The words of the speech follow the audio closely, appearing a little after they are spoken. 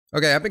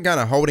Okay, I've been kind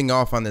of holding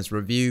off on this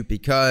review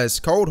because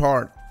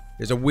Coldheart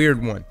is a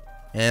weird one.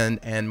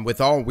 And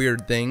with all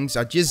weird things,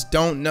 I just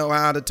don't know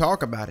how to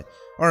talk about it.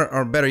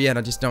 Or better yet,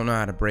 I just don't know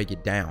how to break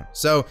it down.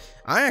 So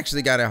I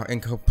actually got a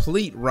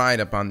complete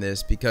write-up on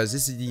this because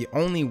this is the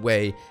only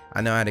way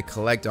I know how to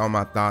collect all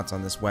my thoughts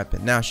on this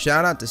weapon. Now,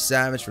 shout out to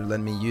Savage for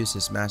letting me use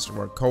his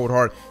masterwork,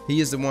 Coldheart.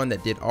 He is the one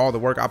that did all the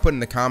work. I'll put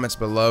in the comments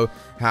below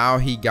how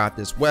he got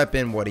this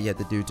weapon, what he had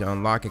to do to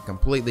unlock it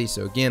completely.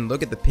 So again,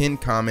 look at the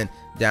pinned comment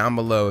down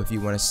below if you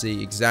want to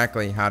see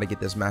exactly how to get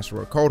this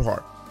masterwork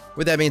Coldheart.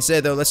 With that being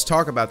said, though, let's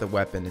talk about the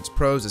weapon, its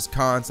pros, its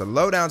cons, the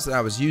loadouts that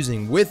I was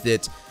using with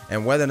it,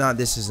 and whether or not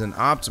this is an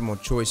optimal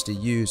choice to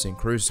use in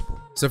Crucible.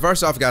 So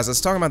first off, guys,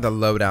 let's talk about the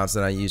loadouts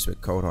that I use with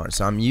Coldheart.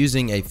 So I'm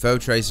using a Foe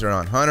Tracer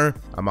on Hunter.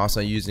 I'm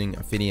also using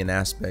Ophidian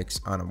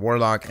Aspects on a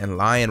Warlock and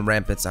Lion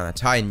Rampants on a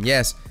Titan.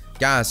 Yes,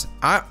 guys,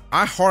 I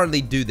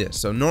hardly do this.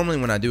 So normally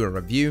when I do a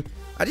review,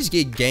 I just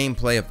get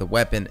gameplay of the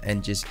weapon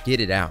and just get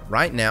it out.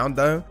 Right now,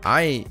 though,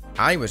 I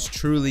was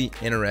truly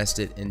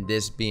interested in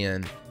this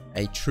being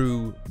a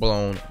true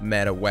blown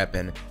meta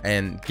weapon,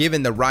 and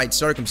given the right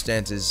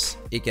circumstances,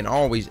 it can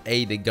always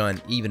aid the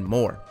gun even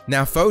more.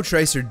 Now, Foe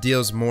Tracer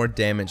deals more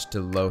damage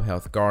to low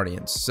health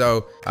guardians,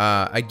 so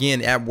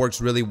again, that works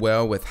really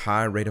well with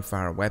high rate of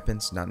fire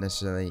weapons, not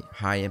necessarily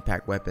high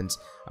impact weapons.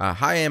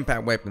 High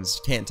impact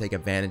weapons can't take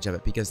advantage of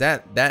it because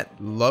that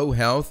low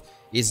health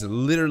is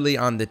literally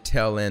on the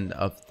tail end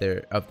of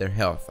their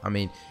health. I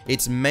mean,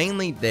 it's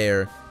mainly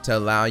there to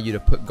allow you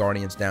to put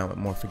guardians down with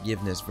more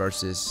forgiveness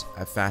versus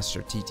a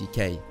faster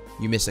TTK.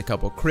 You miss a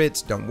couple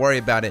crits, don't worry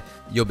about it.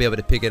 You'll be able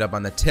to pick it up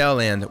on the tail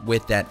end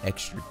with that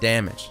extra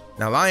damage.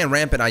 Now, Lion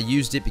Rampant, I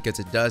used it because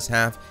it does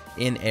have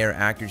in-air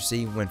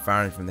accuracy when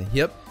firing from the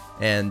hip,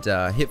 and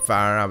hip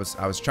fire, I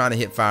was trying to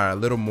hip fire a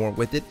little more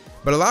with it.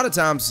 But a lot of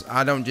times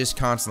I don't just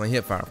constantly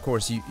hip fire. Of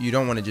course, you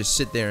don't want to just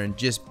sit there and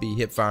just be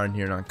hip firing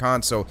here on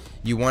console.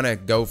 You want to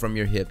go from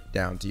your hip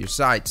down to your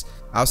sights.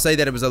 I'll say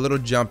that it was a little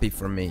jumpy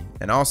for me.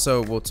 And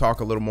also we'll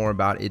talk a little more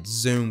about its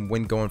zoom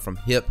when going from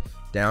hip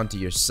down to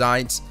your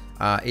sights.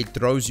 It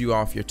throws you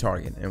off your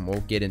target, and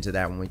we'll get into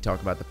that when we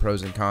talk about the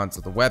pros and cons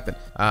of the weapon.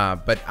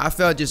 But I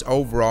felt just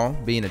overall,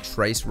 being a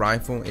trace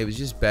rifle, it was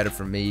just better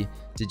for me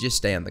to just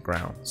stay on the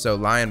ground. So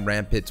Lion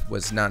Rampant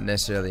was not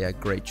necessarily a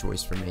great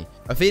choice for me.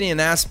 Ophidian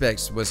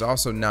Aspects was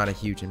also not a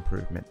huge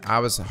improvement. I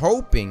was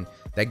hoping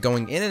that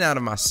going in and out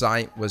of my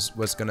sight was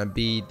going to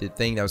be the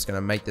thing that was going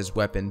to make this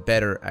weapon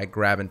better at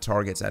grabbing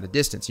targets at a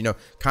distance. You know,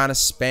 kind of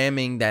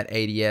spamming that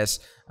ADS,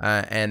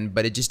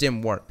 but it just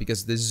didn't work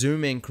because the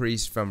zoom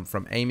increase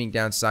from aiming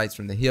down sights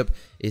from the hip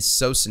is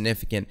so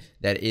significant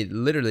that it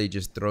literally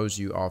just throws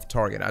you off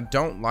target. I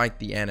don't like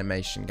the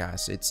animation,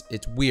 guys.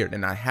 It's weird,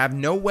 and I have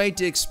no way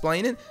to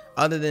explain it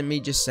other than me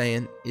just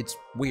saying it's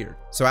weird.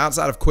 So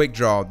outside of quick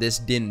draw, this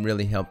didn't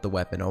really help the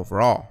weapon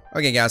overall.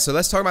 Okay, guys, so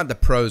let's talk about the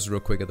pros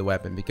real quick of the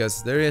weapon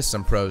because there is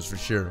some pros for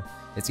sure.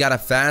 It's got a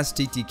fast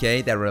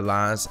TTK that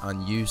relies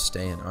on you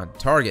staying on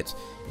target.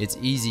 It's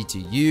easy to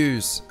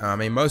use. I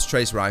mean, most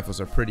trace rifles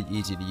are pretty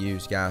easy to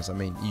use, guys. I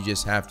mean, you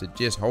just have to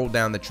just hold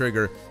down the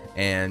trigger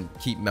and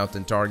keep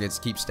melting targets,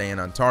 keep staying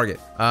on target.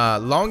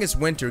 Longest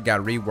Winter got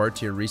reworked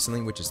here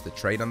recently, which is the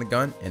trait on the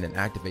gun, and it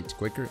activates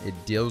quicker. It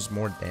deals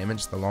more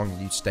damage the longer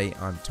you stay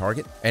on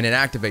target, and it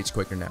activates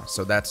quicker now,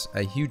 so that's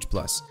a huge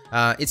plus.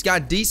 It's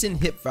got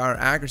decent hip fire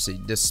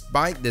accuracy,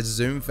 despite the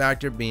zoom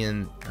factor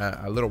being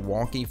a little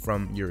wonky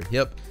from your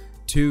hip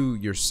to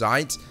your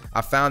sights.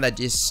 I found that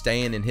just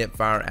staying in hip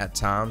fire at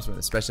times,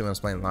 especially when I was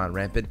playing Lion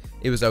Rampant,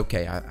 it was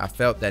okay. I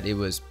felt that it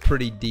was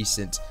pretty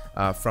decent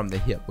from the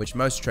hip, which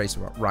most trace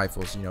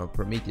rifles, you know,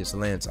 Prometheus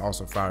lens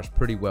also fires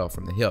pretty well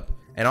from the hip.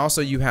 And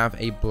also you have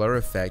a blur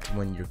effect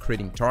when you're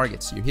critting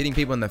targets. You're hitting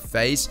people in the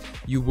face,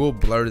 you will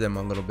blur them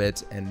a little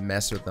bit and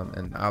mess with them,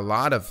 and a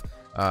lot of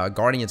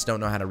Guardians don't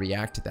know how to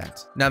react to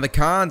that. Now, the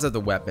cons of the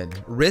weapon.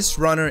 Wrist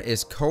Runner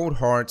is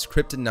Coldheart's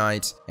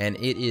kryptonite, and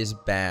it is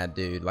bad,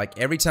 dude. Like,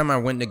 every time I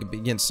went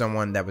against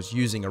someone that was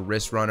using a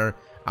Wrist Runner,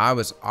 I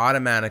was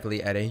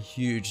automatically at a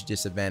huge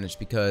disadvantage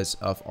because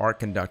of Arc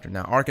Conductor.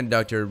 Now, Arc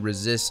Conductor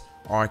resists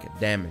arc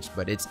damage,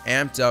 but it's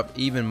amped up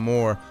even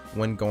more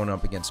when going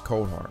up against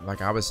Coldheart.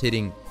 Like, I was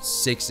hitting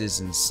 6s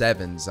and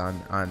 7s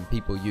on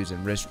people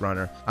using Wrist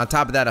Runner. On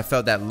top of that, I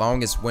felt that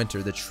Longest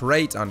Winter, the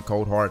trait on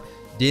Coldheart,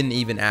 didn't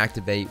even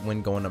activate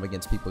when going up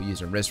against people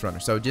using Wrist Runner.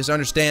 So just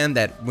understand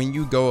that when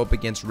you go up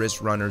against Wrist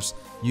Runners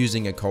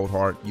using a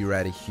Coldheart, you're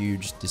at a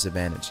huge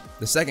disadvantage.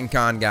 The second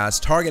con, guys,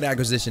 target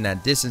acquisition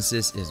at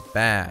distances is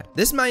bad.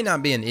 This might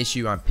not be an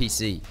issue on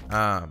PC.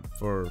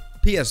 For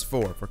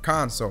PS4, for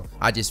console,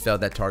 I just felt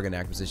that target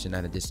acquisition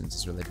at a distance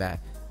is really bad.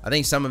 I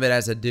think some of it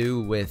has to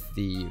do with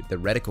the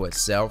reticle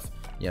itself.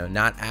 You know,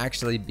 not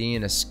actually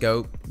being a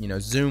scope. You know,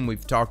 zoom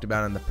we've talked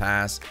about in the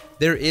past.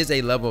 There is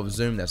a level of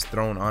zoom that's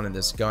thrown onto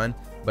this gun,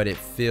 but it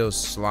feels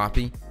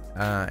sloppy.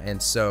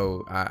 And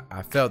so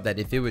I felt that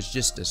if it was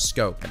just a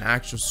scope, an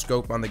actual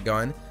scope on the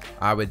gun,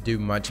 I would do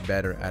much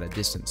better at a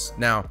distance.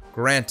 Now,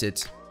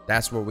 granted,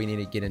 that's where we need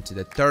to get into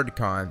the third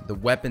con. The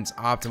weapon's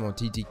optimal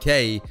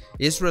TTK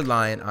is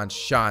reliant on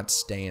shots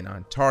staying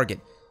on target.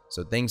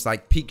 So things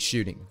like peak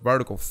shooting,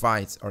 vertical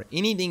fights, or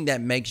anything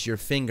that makes your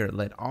finger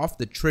let off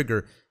the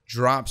trigger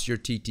drops your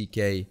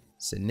TTK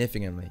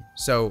significantly.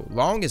 So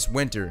Longest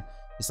Winter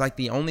is like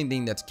the only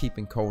thing that's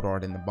keeping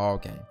Coldheart in the ball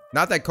game.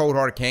 Not that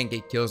Coldheart can't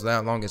get kills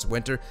without Longest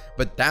Winter,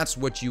 but that's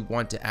what you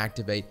want to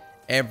activate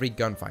every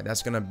gunfight.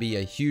 That's going to be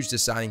a huge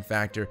deciding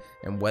factor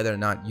in whether or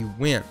not you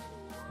win.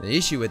 The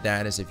issue with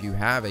that is if you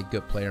have a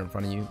good player in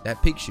front of you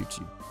that peek shoots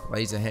you,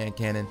 plays a hand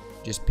cannon,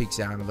 just peeks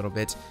out a little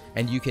bit,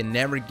 and you can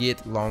never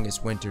get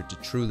Longest Winter to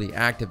truly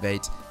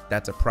activate.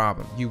 That's a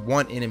problem. You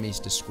want enemies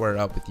to square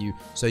up with you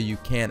so you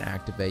can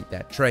activate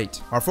that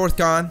trait. Our fourth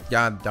con,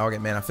 God dog it,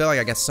 man. I feel like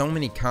I got so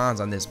many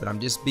cons on this, but I'm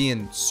just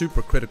being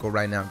super critical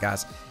right now,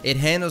 guys. It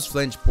handles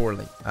flinch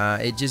poorly.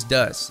 It just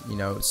does, you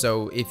know.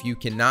 So if you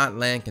cannot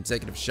land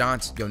consecutive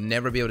shots, you'll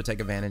never be able to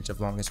take advantage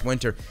of Longest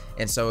Winter.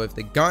 And so if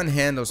the gun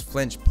handles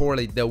flinch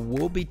poorly, there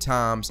will be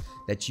times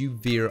that you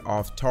veer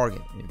off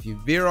target. And if you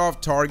veer off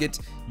target,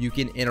 you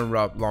can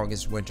interrupt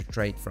Longest Winter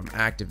trait from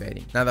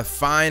activating. Now the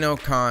final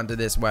con to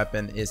this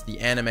weapon is the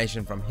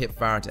animation from hip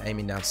fire to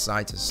aiming down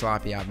sights is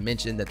sloppy. I've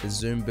mentioned that the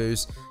zoom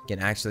boost can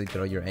actually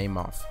throw your aim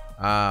off.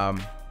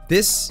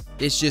 This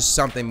is just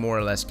something more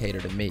or less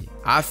catered to me.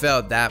 I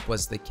felt that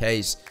was the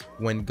case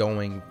when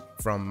going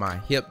from my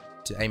hip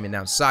to aiming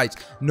down sights.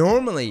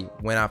 Normally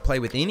when I play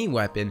with any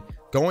weapon,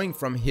 going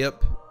from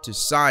hip to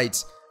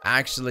sights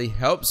actually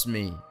helps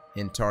me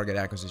in target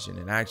acquisition.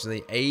 It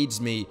actually aids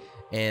me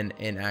in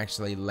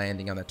actually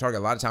landing on the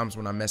target. A lot of times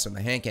when I mess with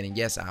the hand cannon,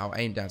 yes, I'll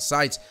aim down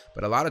sights,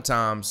 but a lot of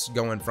times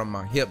going from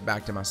my hip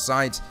back to my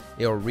sights,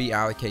 it'll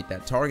reallocate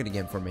that target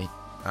again for me.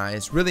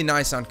 It's really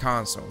nice on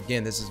console.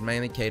 Again, this is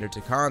mainly catered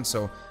to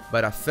console,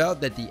 but I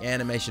felt that the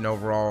animation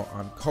overall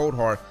on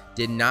Coldheart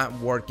did not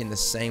work in the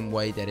same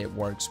way that it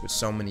works with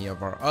so many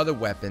of our other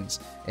weapons,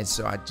 and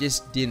so I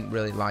just didn't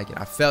really like it.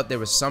 I felt there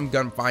was some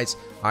gunfights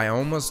I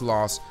almost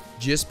lost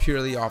just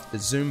purely off the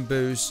zoom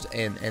boost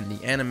and the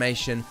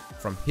animation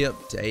from hip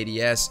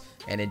to ADS,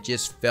 and it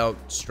just felt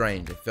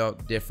strange. It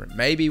felt different.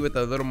 Maybe with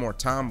a little more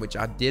time, which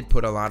I did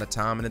put a lot of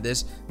time into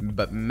this,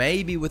 but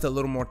maybe with a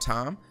little more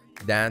time,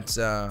 that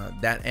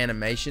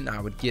animation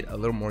I would get a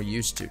little more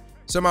used to.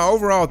 So my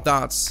overall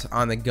thoughts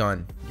on the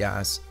gun,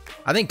 guys.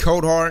 I think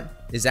Coldheart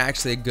is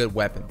actually a good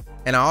weapon,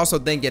 and I also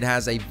think it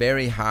has a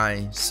very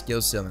high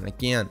skill ceiling.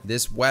 Again,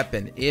 this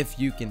weapon, if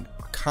you can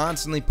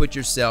constantly put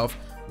yourself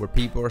where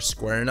people are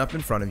squaring up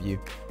in front of you,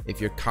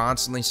 if you're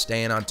constantly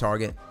staying on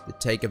target to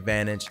take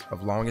advantage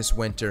of Longest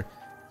Winter,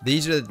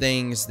 these are the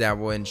things that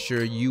will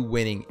ensure you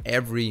winning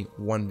every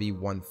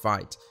 1v1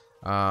 fight.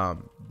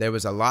 There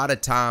was a lot of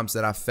times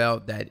that I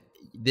felt that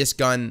this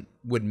gun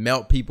would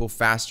melt people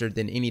faster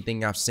than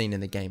anything I've seen in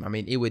the game. I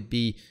mean, it would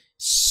be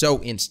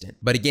so instant.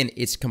 But again,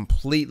 it's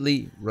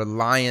completely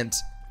reliant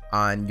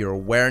on your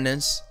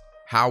awareness,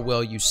 how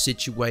well you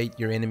situate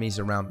your enemies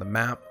around the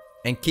map,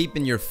 and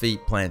keeping your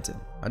feet planted.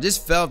 I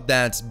just felt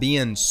that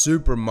being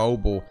super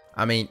mobile,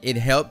 I mean, it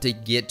helped to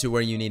get to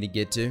where you need to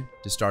get to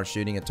start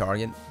shooting a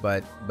target,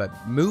 but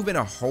moving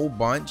a whole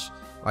bunch,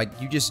 like,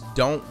 you just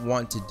don't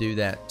want to do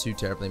that too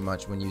terribly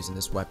much when using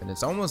this weapon.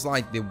 It's almost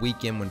like the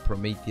weekend when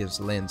Prometheus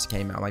Lens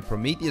came out. Like,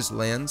 Prometheus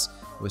Lens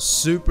was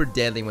super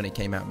deadly when it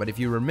came out, but if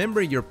you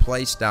remember your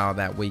play style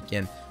that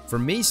weekend, for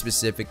me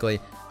specifically,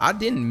 I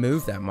didn't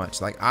move that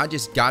much. Like, I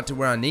just got to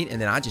where I need,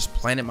 and then I just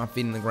planted my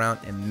feet in the ground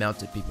and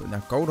melted people. Now,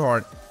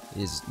 Coldheart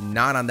is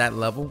not on that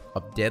level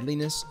of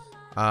deadliness,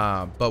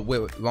 but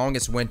with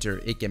Longest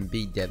Winter, it can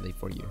be deadly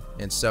for you.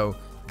 And so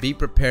be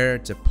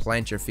prepared to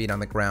plant your feet on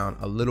the ground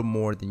a little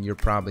more than you're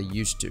probably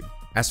used to.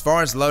 As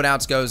far as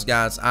loadouts goes,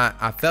 guys,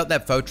 I felt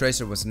that Foe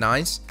Tracer was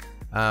nice,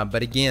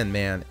 but again,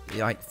 man,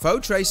 like, Foe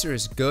Tracer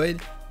is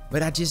good,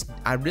 but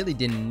I really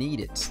didn't need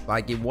it.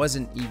 Like, it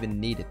wasn't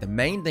even needed. The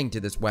main thing to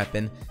this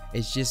weapon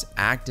is just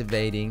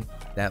activating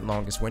that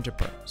Longest Winter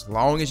perk. As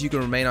long as you can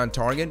remain on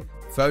target,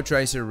 Foe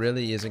Tracer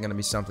really isn't going to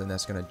be something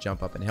that's going to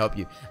jump up and help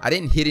you. I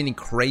didn't hit any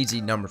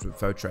crazy numbers with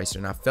Foe Tracer,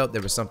 and I felt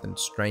there was something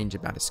strange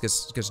about it.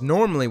 Because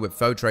normally with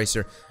Foe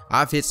Tracer,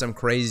 I've hit some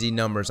crazy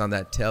numbers on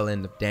that tail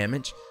end of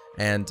damage.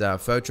 And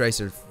Foe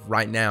Tracer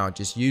right now,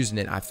 just using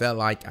it, I felt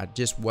like I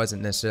just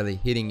wasn't necessarily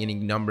hitting any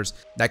numbers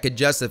that could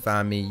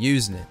justify me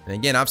using it. And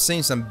again, I've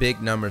seen some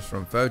big numbers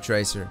from Foe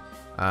Tracer,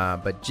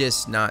 but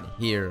just not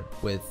here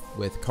with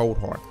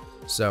Coldheart.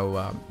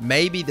 So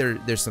maybe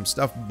there's some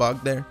stuff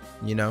bugged there,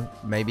 you know.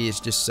 Maybe it's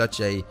just such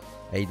a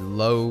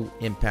low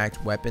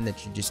impact weapon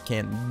that you just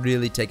can't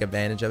really take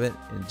advantage of it,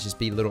 and just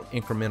be little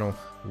incremental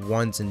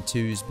 1s and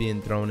 2s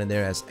being thrown in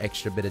there as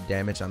extra bit of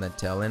damage on that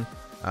tail end.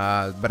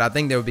 But I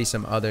think there would be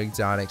some other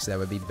exotics that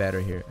would be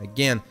better here.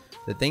 Again,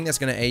 the thing that's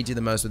going to aid you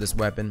the most with this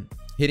weapon,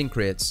 hitting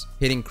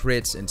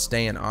crits and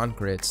staying on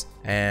crits,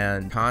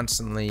 and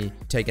constantly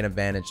taking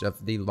advantage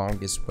of the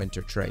Longest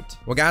Winter trait.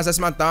 Well, guys, that's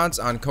my thoughts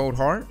on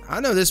Coldheart.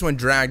 I know this one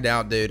dragged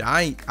out, dude.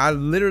 I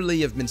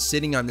literally have been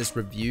sitting on this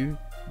review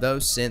though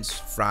since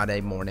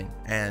Friday morning,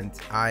 and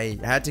I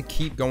had to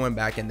keep going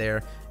back in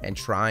there and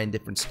trying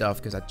different stuff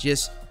because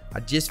I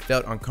just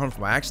felt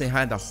uncomfortable. I actually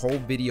had the whole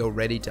video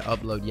ready to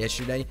upload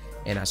yesterday,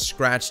 and I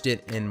scratched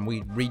it, and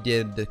we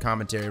redid the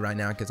commentary right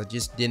now because I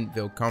just didn't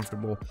feel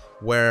comfortable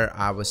where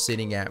I was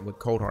sitting at with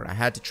Coldheart. I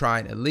had to try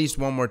it at least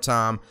one more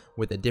time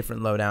with a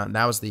different loadout, and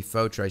that was the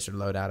Foe Tracer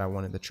loadout I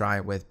wanted to try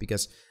it with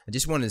because I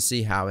just wanted to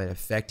see how it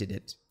affected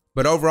it.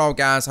 But overall,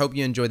 guys, hope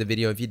you enjoyed the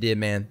video. If you did,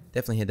 man,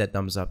 definitely hit that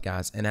thumbs up,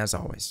 guys. And as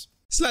always,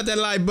 slap that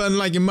like button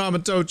like your mama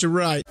told you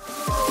right.